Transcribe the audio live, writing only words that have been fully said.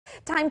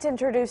Time to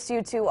introduce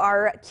you to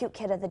our cute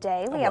kid of the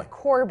day. We have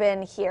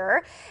Korbyn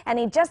here, and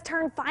he just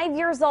turned 5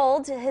 years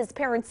old. His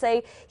parents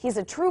say he's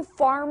a true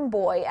farm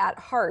boy at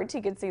heart.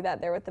 You can see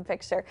that there with the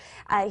picture.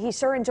 He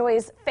sure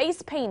enjoys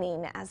face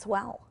painting as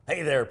well.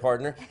 Hey there,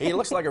 partner. He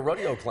looks like a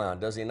rodeo clown,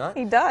 does he not?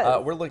 He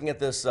does. We're looking at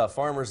this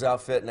farmer's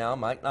outfit now.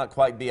 Might not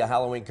quite be a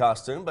Halloween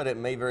costume, but it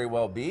may very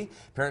well be.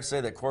 Parents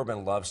say that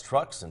Korbyn loves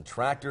trucks and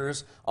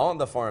tractors on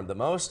the farm the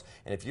most.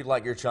 And if you'd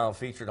like your child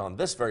featured on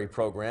this very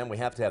program, we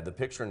have to have the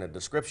picture in the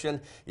description.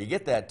 You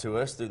get that to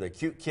us through the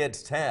Cute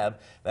Kids tab.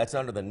 That's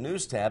under the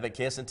news tab at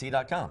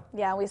KSNT.com.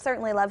 Yeah, we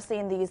certainly love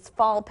seeing these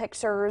fall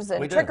pictures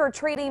and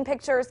trick-or-treating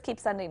pictures. Keep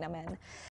sending them in.